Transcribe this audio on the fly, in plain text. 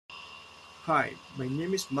Hi, my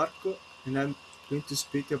name is Marco and I'm going to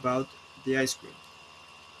speak about the ice cream.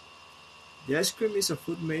 The ice cream is a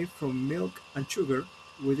food made from milk and sugar,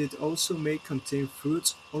 with it also may contain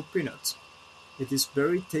fruits or peanuts. It is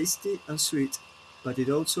very tasty and sweet, but it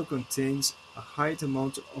also contains a high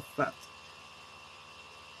amount of fat.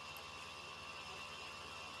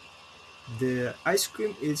 The ice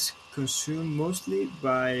cream is consumed mostly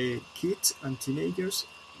by kids and teenagers,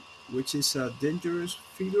 which is a dangerous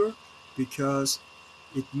figure because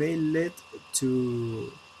it may lead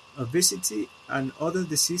to obesity and other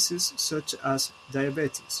diseases such as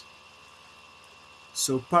diabetes.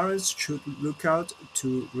 So parents should look out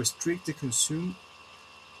to restrict the consume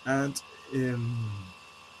and um,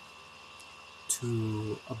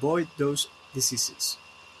 to avoid those diseases.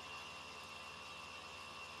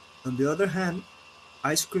 On the other hand,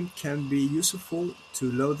 ice cream can be useful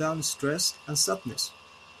to low down stress and sadness,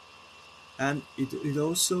 and it is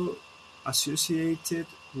also associated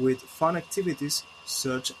with fun activities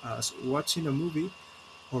such as watching a movie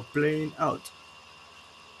or playing out.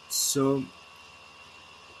 So,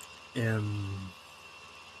 um,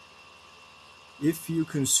 if you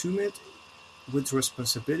consume it with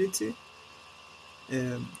responsibility,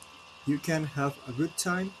 um, you can have a good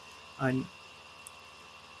time and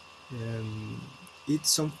um, eat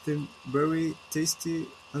something very tasty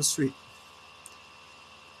and sweet.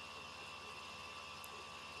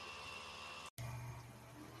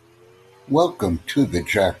 Welcome to the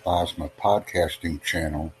Jack Bosma podcasting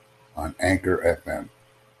channel on Anchor FM.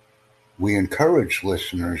 We encourage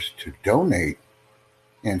listeners to donate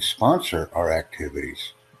and sponsor our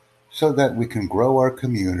activities so that we can grow our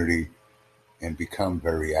community and become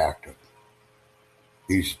very active.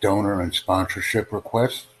 These donor and sponsorship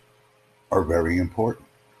requests are very important.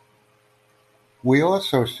 We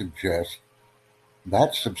also suggest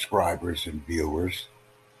that subscribers and viewers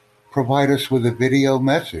provide us with a video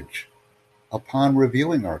message upon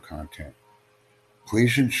reviewing our content.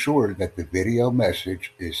 Please ensure that the video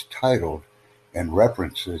message is titled and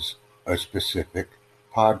references a specific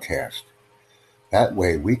podcast. That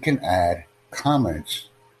way we can add comments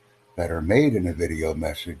that are made in a video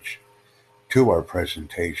message to our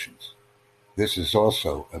presentations. This is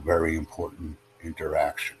also a very important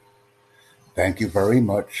interaction. Thank you very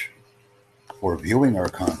much for viewing our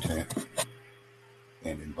content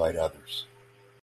and invite others.